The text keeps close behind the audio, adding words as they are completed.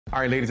All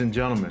right, ladies and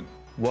gentlemen,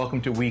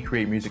 welcome to We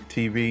Create Music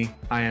TV.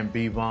 I am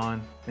B.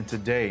 Vaughn, and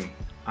today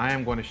I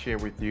am going to share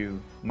with you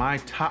my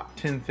top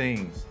 10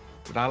 things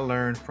that I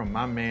learned from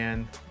my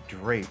man,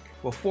 Drake.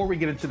 Before we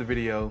get into the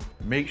video,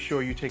 make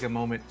sure you take a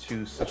moment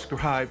to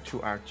subscribe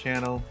to our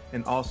channel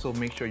and also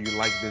make sure you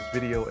like this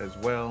video as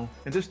well.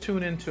 And just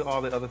tune into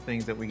all the other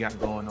things that we got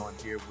going on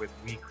here with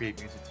We Create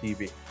Music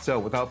TV. So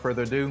without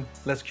further ado,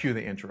 let's cue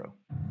the intro.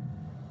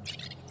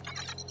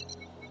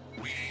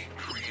 We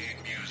create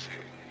music.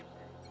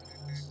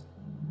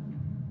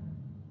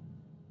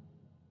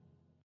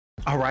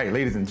 All right,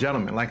 ladies and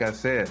gentlemen, like I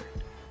said,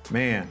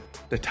 man,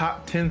 the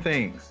top 10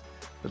 things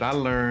that I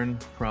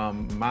learned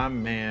from my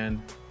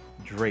man,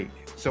 Drake.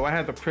 So I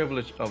had the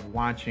privilege of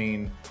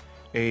watching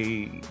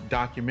a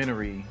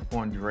documentary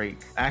on Drake.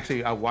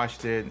 Actually, I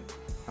watched it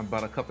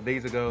about a couple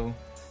days ago,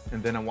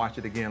 and then I watched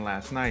it again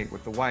last night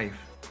with the wife,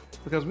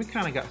 because we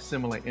kind of got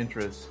similar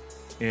interests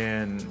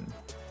in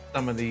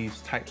some of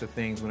these types of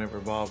things when it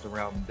revolves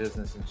around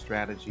business and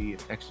strategy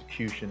and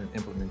execution and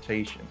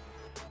implementation.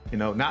 You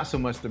know, not so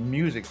much the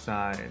music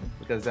side,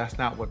 because that's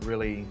not what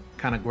really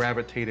kind of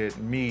gravitated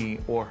me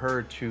or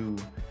her to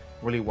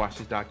really watch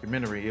this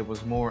documentary. It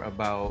was more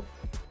about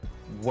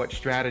what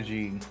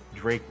strategy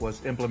Drake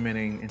was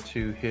implementing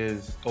into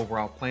his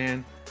overall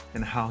plan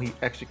and how he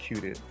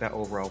executed that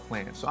overall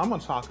plan. So I'm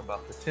going to talk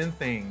about the 10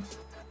 things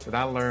that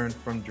I learned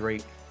from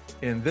Drake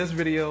in this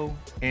video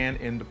and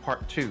in the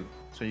part 2.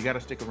 So you got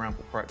to stick around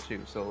for part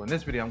 2. So in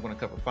this video, I'm going to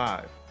cover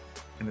 5.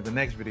 And in the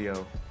next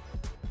video,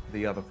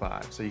 the other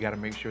 5. So you got to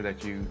make sure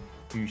that you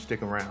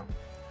stick around.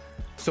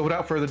 So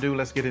without further ado,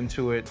 let's get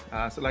into it.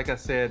 So like I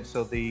said,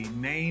 so the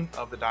name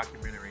of the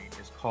documentary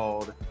is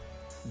called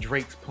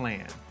Drake's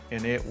Plan,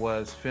 and it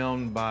was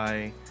filmed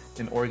by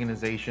an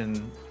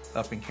organization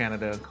up in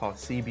Canada called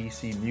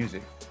CBC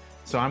Music.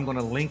 So I'm going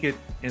to link it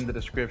in the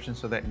description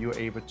so that you're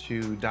able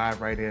to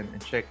dive right in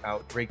and check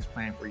out Drake's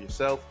Plan for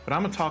yourself. But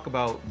I'm going to talk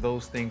about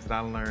those things that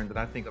I learned that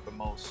I think are the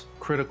most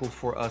critical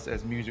for us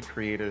as music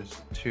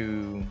creators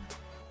to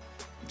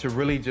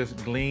really just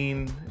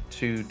glean,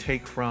 to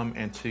take from,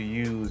 and to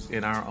use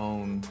in our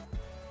own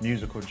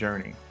musical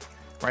journey,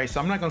 right?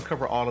 So I'm not going to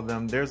cover all of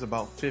them. There's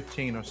about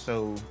 15 or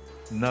so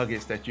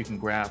nuggets that you can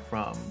grab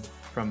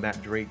from that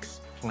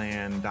Drake's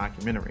Plan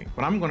documentary.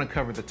 But I'm going to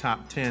cover the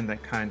top 10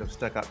 that kind of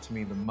stuck out to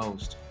me the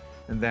most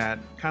and that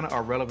kind of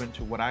are relevant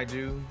to what I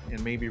do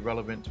and maybe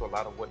relevant to a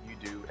lot of what you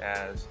do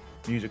as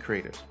music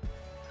creators.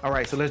 All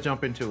right, so let's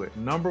jump into it.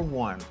 Number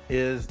 1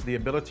 is the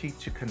ability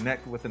to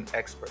connect with an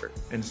expert.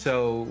 And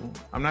so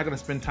I'm not going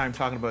to spend time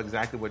talking about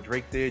exactly what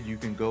Drake did. You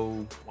can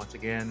go, once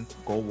again,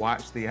 go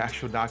watch the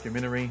actual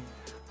documentary.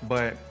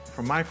 But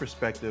from my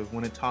perspective,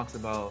 when it talks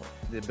about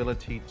the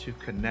ability to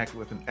connect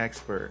with an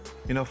expert,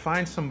 you know,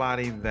 find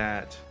somebody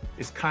that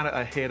is kind of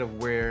ahead of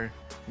where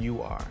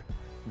you are,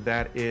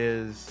 that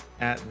is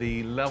at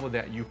the level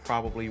that you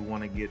probably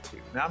want to get to.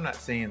 Now, I'm not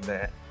saying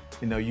that,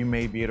 you know, you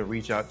may be able to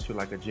reach out to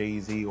like a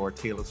Jay-Z or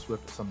Taylor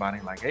Swift or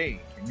somebody like, hey,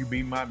 can you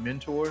be my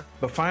mentor?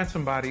 But find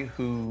somebody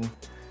who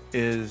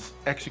is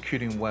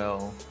executing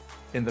well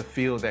in the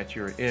field that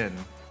you're in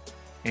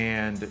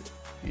and,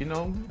 you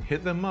know,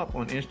 hit them up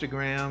on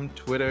Instagram,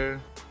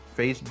 Twitter,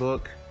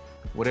 Facebook,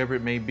 whatever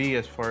it may be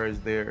as far as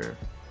their,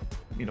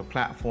 you know,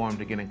 platform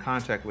to get in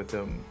contact with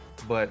them.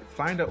 But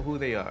find out who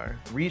they are,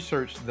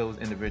 research those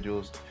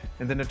individuals,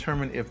 and then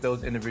determine if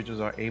those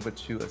individuals are able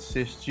to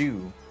assist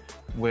you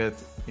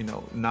with, you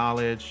know,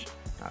 knowledge,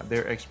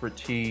 their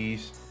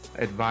expertise,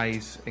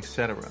 advice,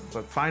 etc.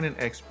 But find an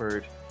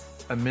expert,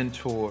 a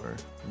mentor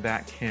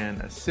that can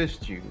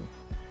assist you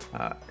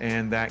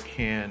and that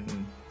can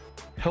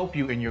help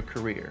you in your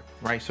career,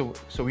 right? So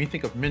when you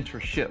think of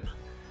mentorship,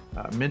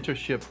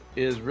 mentorship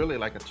is really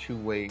like a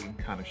two-way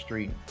kind of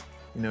street.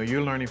 You know,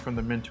 you're learning from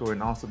the mentor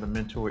and also the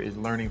mentor is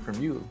learning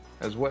from you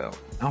as well.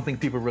 I don't think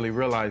people really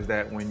realize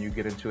that when you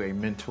get into a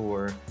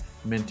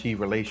mentor-mentee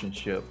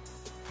relationship.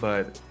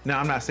 But now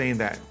I'm not saying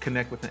that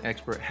connect with an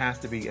expert has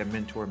to be a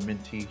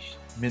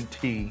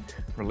mentor-mentee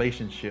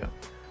relationship,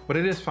 but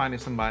it is finding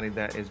somebody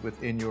that is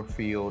within your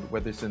field,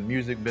 whether it's in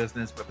music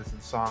business, whether it's in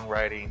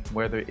songwriting,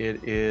 whether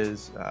it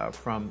is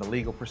from the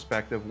legal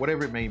perspective,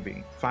 whatever it may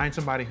be. Find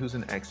somebody who's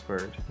an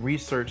expert,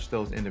 research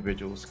those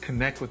individuals,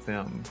 connect with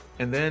them,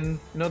 and then,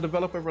 you know,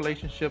 develop a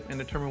relationship and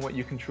determine what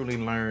you can truly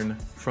learn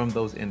from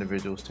those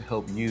individuals to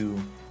help you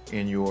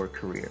in your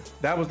career.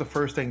 That was the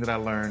first thing that I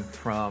learned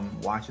from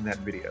watching that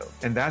video.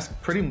 And that's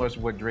pretty much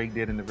what Drake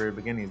did in the very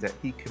beginning, is that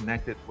he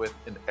connected with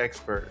an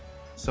expert,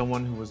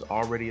 someone who was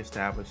already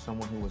established,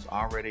 someone who was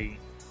already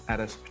at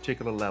a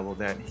particular level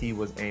that he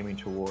was aiming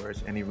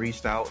towards. And he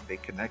reached out, they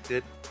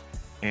connected,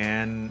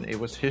 and it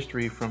was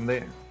history from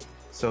there.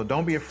 So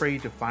don't be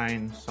afraid to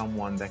find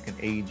someone that can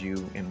aid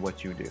you in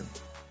what you do,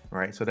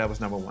 right? So that was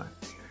number 1.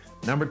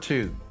 Number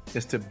 2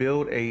 is to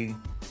build a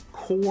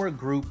core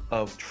group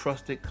of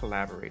trusted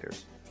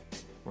collaborators,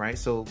 right?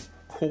 So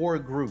core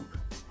group,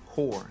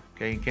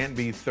 okay? It can't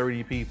be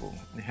 30 people.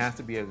 It has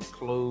to be a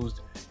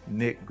closed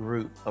knit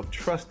group of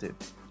trusted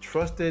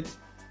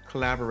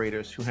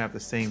collaborators who have the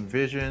same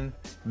vision,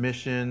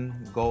 mission,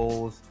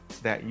 goals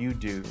that you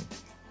do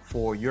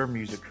for your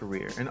music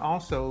career. And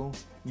also,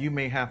 you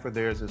may have for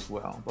theirs as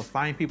well. But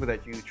find people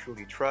that you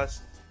truly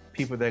trust,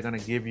 people that are going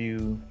to give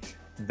you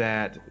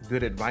that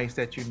good advice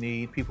that you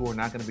need, people who are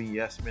not going to be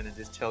yes men and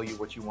just tell you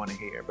what you want to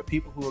hear, but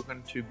people who are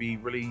going to be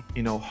really,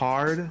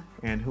 hard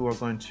and who are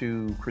going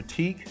to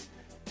critique,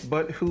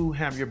 but who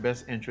have your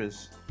best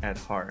interests at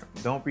heart.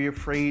 Don't be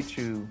afraid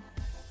to,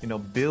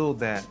 build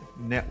that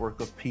network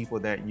of people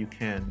that you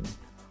can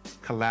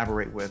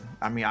collaborate with.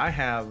 I mean, I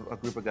have a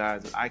group of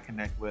guys that I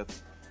connect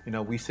with.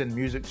 We send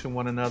music to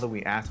one another,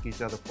 we ask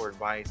each other for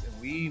advice,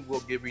 and we will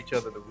give each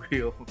other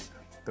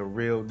the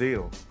real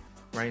deal,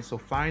 right? So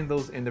find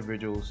those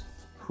individuals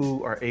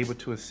who are able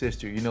to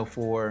assist you.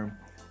 For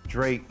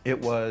Drake, it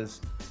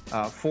was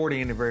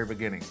 40 in the very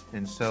beginning.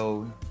 And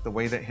so the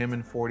way that him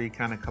and 40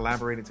 kind of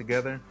collaborated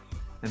together,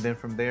 and then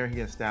from there he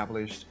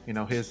established,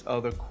 his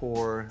other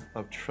core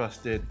of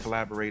trusted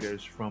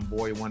collaborators, from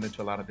Boy Wonder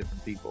to a lot of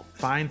different people.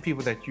 Find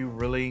people that you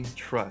really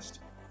trust,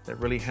 that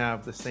really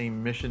have the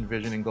same mission,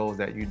 vision, and goals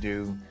that you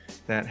do,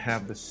 that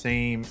have the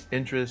same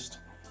interest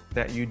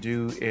that you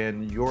do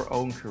in your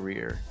own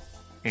career,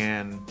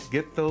 and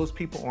get those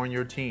people on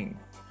your team.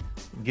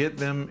 Get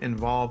them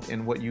involved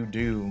in what you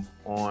do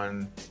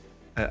on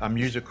a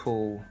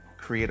musical,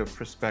 creative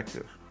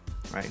perspective,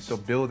 right? So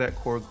build that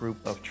core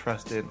group of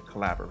trusted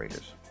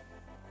collaborators.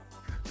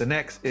 The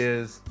next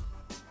is,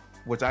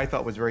 which I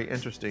thought was very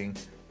interesting,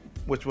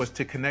 which was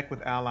to connect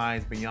with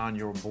allies beyond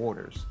your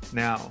borders.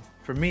 Now,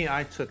 for me,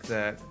 I took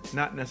that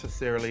not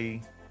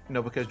necessarily,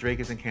 because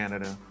Drake is in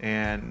Canada,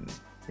 and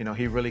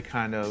he really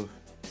kind of,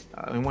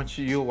 and once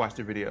you'll watch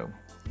the video,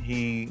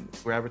 he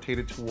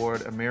gravitated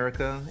toward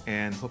America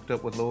and hooked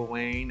up with Lil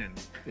Wayne, and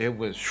it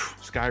was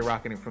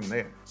skyrocketing from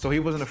there. So he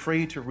wasn't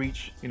afraid to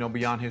reach,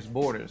 beyond his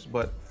borders.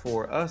 But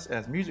for us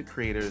as music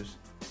creators,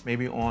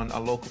 maybe on a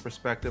local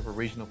perspective or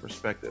regional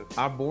perspective,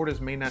 our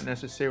borders may not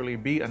necessarily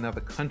be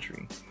another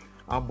country.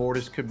 Our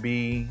borders could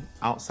be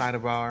outside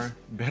of our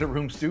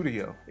bedroom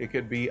studio. It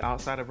could be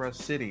outside of our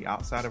city,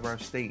 outside of our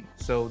state.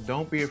 So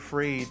don't be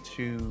afraid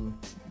to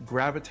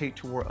gravitate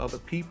toward other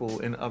people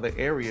in other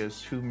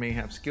areas who may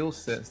have skill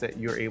sets that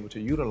you're able to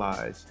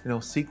utilize.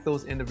 Seek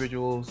those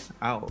individuals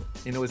out.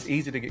 It's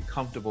easy to get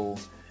comfortable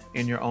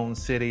in your own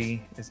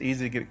city. It's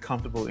easy to get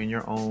comfortable in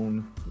your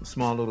own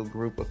small little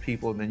group of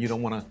people, and then you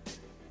don't want to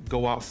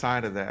go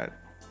outside of that.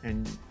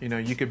 And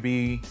you could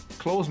be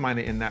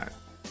closed-minded in that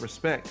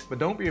respect, but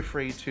don't be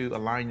afraid to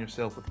align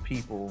yourself with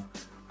people,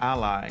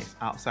 allies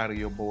outside of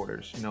your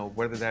borders,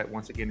 whether that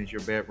once again is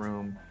your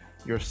bedroom,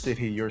 your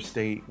city, your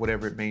state,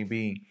 whatever it may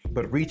be.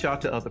 But reach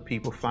out to other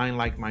people, find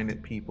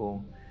like-minded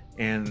people,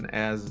 and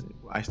as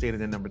I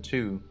stated in number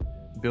 2,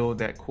 build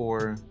that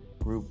core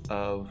group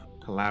of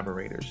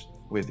collaborators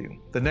with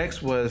you. The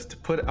next was to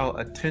put out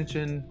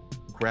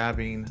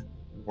attention-grabbing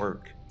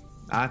work.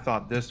 I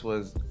thought this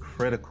was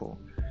critical.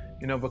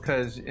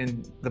 Because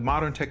in the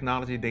modern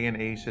technology day and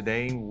age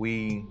today,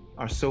 we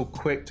are so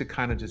quick to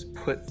kind of just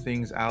put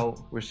things out.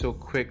 We're so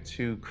quick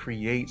to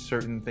create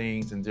certain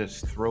things and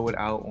just throw it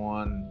out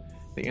on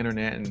the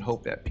internet and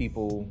hope that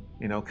people,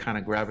 kind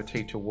of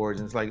gravitate towards.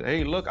 And it's like,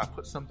 hey, look, I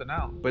put something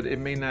out. But it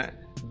may not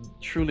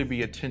truly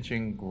be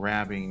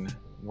attention-grabbing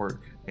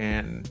work.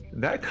 And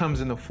that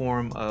comes in the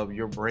form of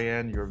your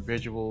brand, your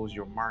visuals,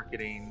 your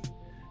marketing.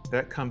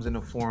 That comes in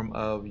the form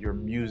of your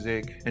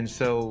music. And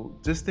so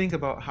just think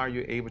about how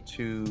you're able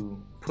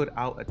to put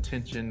out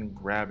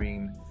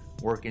attention-grabbing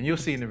work. And you'll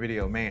see in the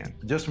video, man,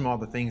 just from all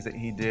the things that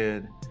he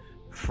did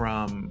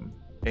from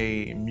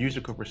a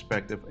musical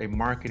perspective, a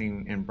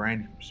marketing and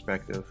branding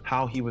perspective,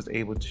 how he was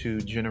able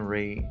to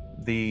generate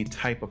the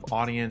type of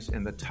audience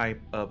and the type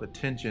of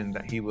attention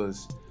that he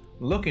was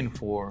looking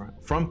for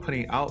from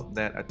putting out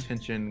that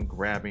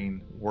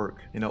attention-grabbing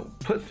work.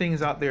 Put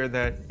things out there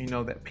that,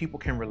 that people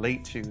can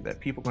relate to,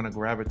 that people are going to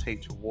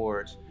gravitate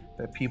towards,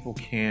 that people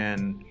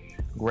can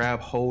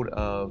grab hold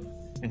of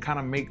and kind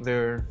of make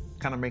their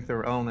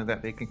own, and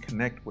that they can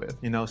connect with.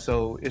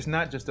 So it's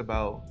not just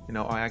about,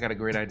 oh, I got a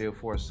great idea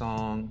for a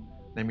song,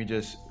 let me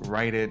just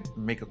write it,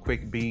 make a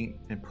quick beat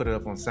and put it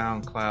up on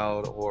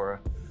SoundCloud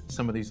or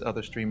some of these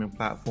other streaming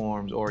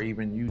platforms or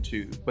even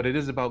YouTube. But it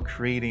is about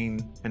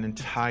creating an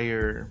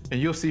entire,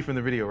 and you'll see from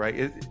the video,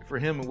 right? For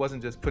him, it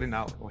wasn't just putting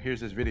out, well, here's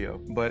this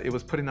video, but it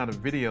was putting out a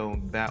video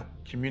that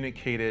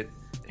communicated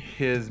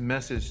his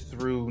message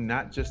through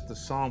not just the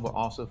song, but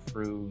also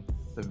through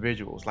the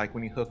visuals. Like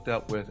when he hooked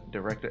up with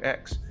Director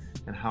X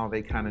and how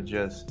they kind of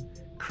just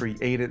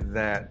created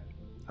that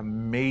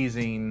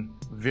amazing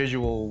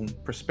visual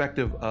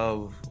perspective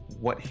of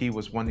what he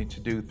was wanting to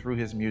do through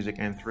his music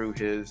and through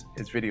his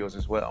videos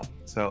as well.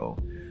 So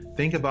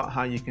think about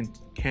how you can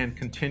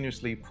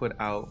continuously put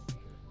out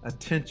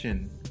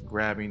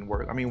attention-grabbing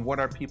work. I mean, what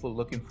are people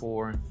looking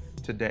for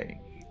today?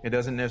 It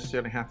doesn't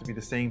necessarily have to be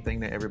the same thing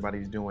that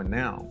everybody's doing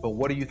now, but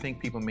what do you think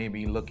people may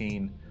be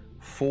looking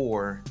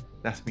for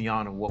that's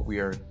beyond what we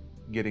are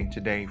getting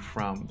today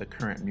from the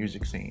current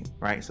music scene,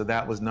 right? So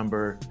that was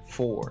number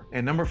 4.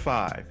 And number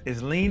 5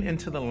 is lean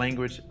into the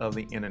language of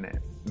the internet.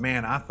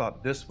 Man, I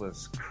thought this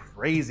was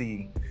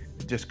crazy,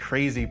 just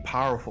crazy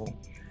powerful,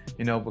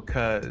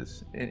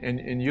 because,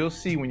 and you'll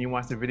see when you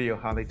watch the video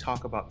how they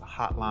talk about the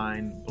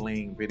Hotline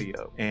Bling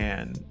video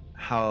and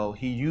how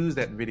he used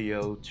that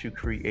video to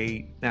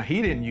create. Now,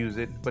 he didn't use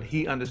it, but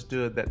he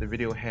understood that the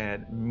video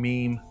had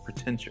meme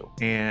potential,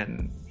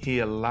 and he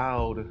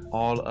allowed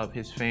all of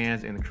his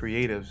fans and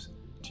creatives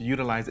to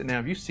utilize it. Now,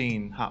 if you've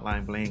seen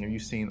Hotline Bling, or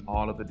you've seen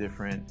all of the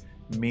different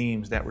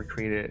memes that were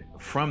created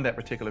from that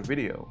particular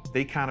video,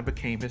 they kind of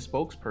became his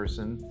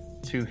spokesperson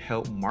to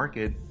help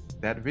market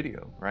that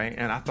video, right?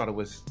 And I thought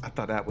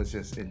that was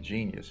just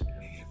ingenious.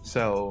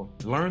 So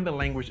learn the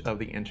language of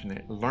the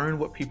internet. Learn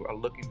what people are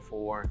looking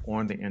for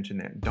on the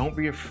internet. Don't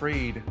be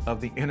afraid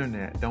of the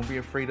internet. Don't be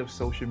afraid of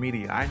social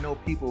media. I know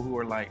people who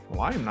are like,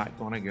 well, I'm not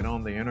going to get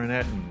on the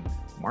internet and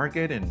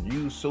market and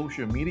use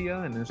social media.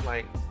 And it's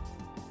like,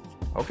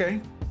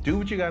 okay, do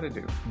what you got to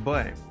do.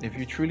 But if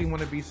you truly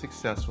want to be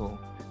successful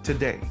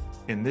today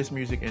in this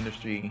music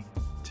industry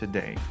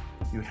today,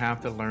 you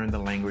have to learn the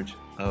language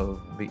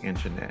of the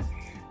internet.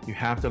 You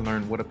have to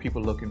learn what are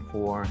people looking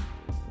for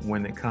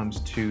when it comes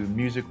to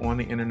music on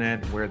the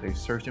internet, where they're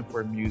searching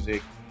for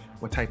music,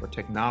 what type of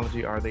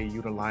technology are they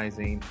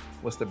utilizing,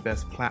 what's the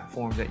best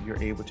platform that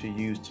you're able to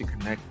use to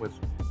connect with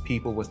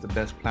people, what's the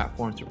best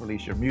platform to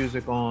release your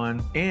music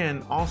on,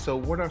 and also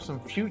what are some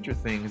future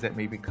things that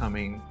may be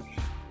coming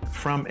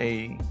from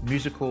a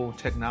musical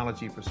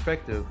technology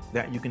perspective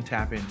that you can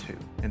tap into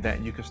and that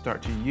you can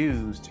start to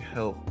use to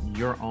help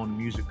your own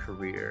music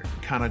career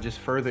kind of just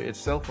further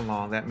itself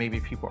along that maybe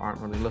people aren't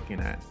really looking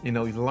at.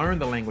 Learn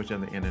the language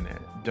of the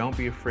internet. Don't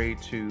be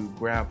afraid to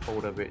grab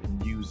hold of it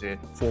and use it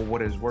for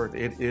what it's worth.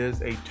 It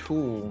is a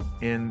tool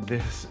in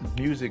this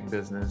music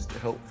business to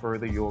help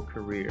further your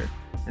career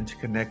and to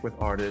connect with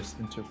artists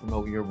and to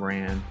promote your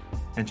brand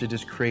and to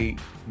just create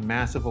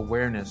massive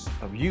awareness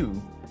of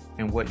you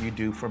and what you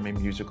do from a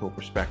musical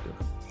perspective.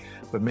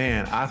 But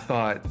man, I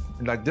thought,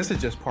 this is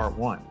just part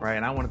 1, right?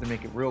 And I wanted to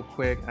make it real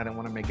quick. I didn't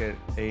want to make it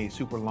a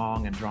super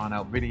long and drawn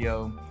out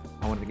video.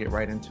 I wanted to get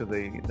right into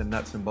the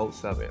nuts and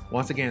bolts of it.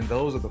 Once again,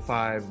 those are the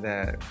 5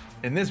 that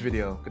in this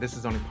video, because this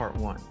is only part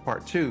 1.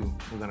 Part 2,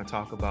 we're going to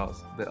talk about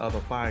the other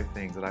 5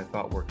 things that I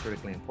thought were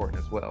critically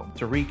important as well.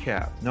 To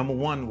recap, number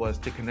 1 was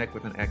to connect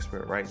with an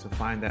expert, right? So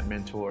find that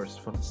mentor,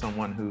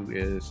 someone who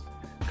is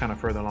kind of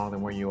further along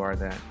than where you are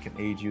that can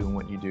aid you in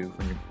what you do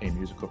from a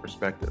musical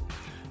perspective.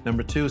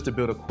 Number 2 is to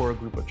build a core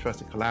group of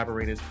trusted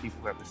collaborators,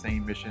 people who have the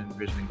same mission,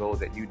 vision, and goals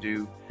that you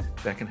do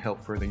that can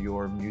help further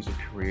your music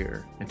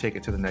career and take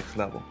it to the next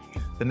level.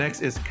 The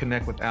next is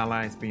connect with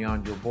allies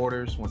beyond your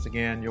borders. Once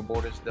again, your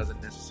borders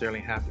doesn't necessarily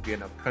have to be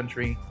another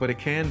country, but it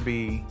can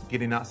be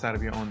getting outside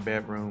of your own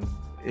bedroom.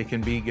 It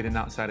can be getting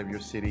outside of your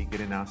city,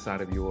 getting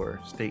outside of your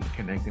state,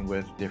 connecting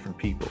with different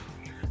people.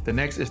 The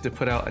next is to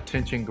put out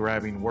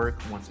attention-grabbing work.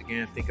 Once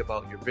again, think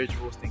about your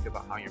visuals, think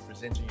about how you're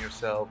presenting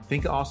yourself.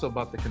 Think also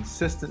about the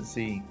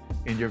consistency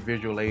in your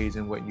visual aids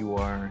and what you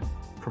are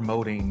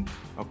promoting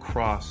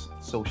across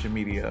social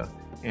media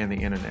and the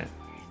internet.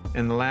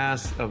 And the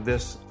last of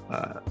this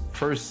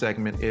first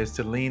segment is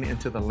to lean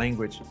into the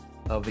language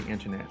of the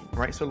internet,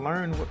 right? So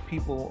learn what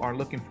people are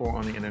looking for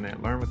on the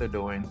internet, learn what they're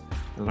doing,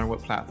 and learn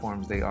what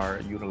platforms they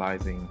are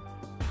utilizing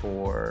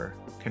for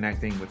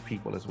connecting with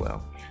people as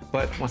well.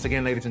 But once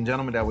again, ladies and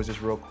gentlemen, that was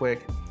just real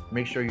quick.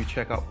 Make sure you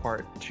check out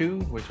part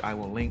 2, which I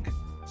will link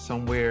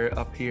somewhere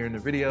up here in the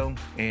video.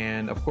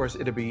 And of course,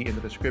 it'll be in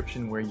the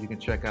description where you can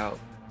check out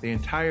the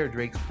entire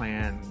Drake's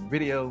Plan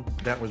video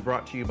that was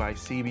brought to you by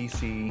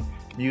CBC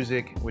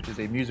Music, which is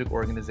a music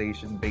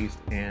organization based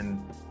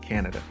in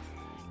Canada.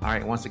 All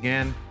right, once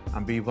again,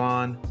 I'm B.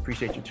 Vaughn.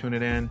 Appreciate you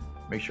tuning in.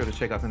 Make sure to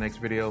check out the next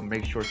video.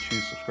 Make sure to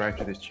subscribe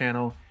to this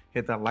channel.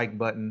 Hit that like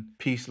button.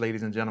 Peace,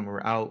 ladies and gentlemen.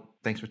 We're out.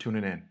 Thanks for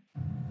tuning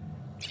in.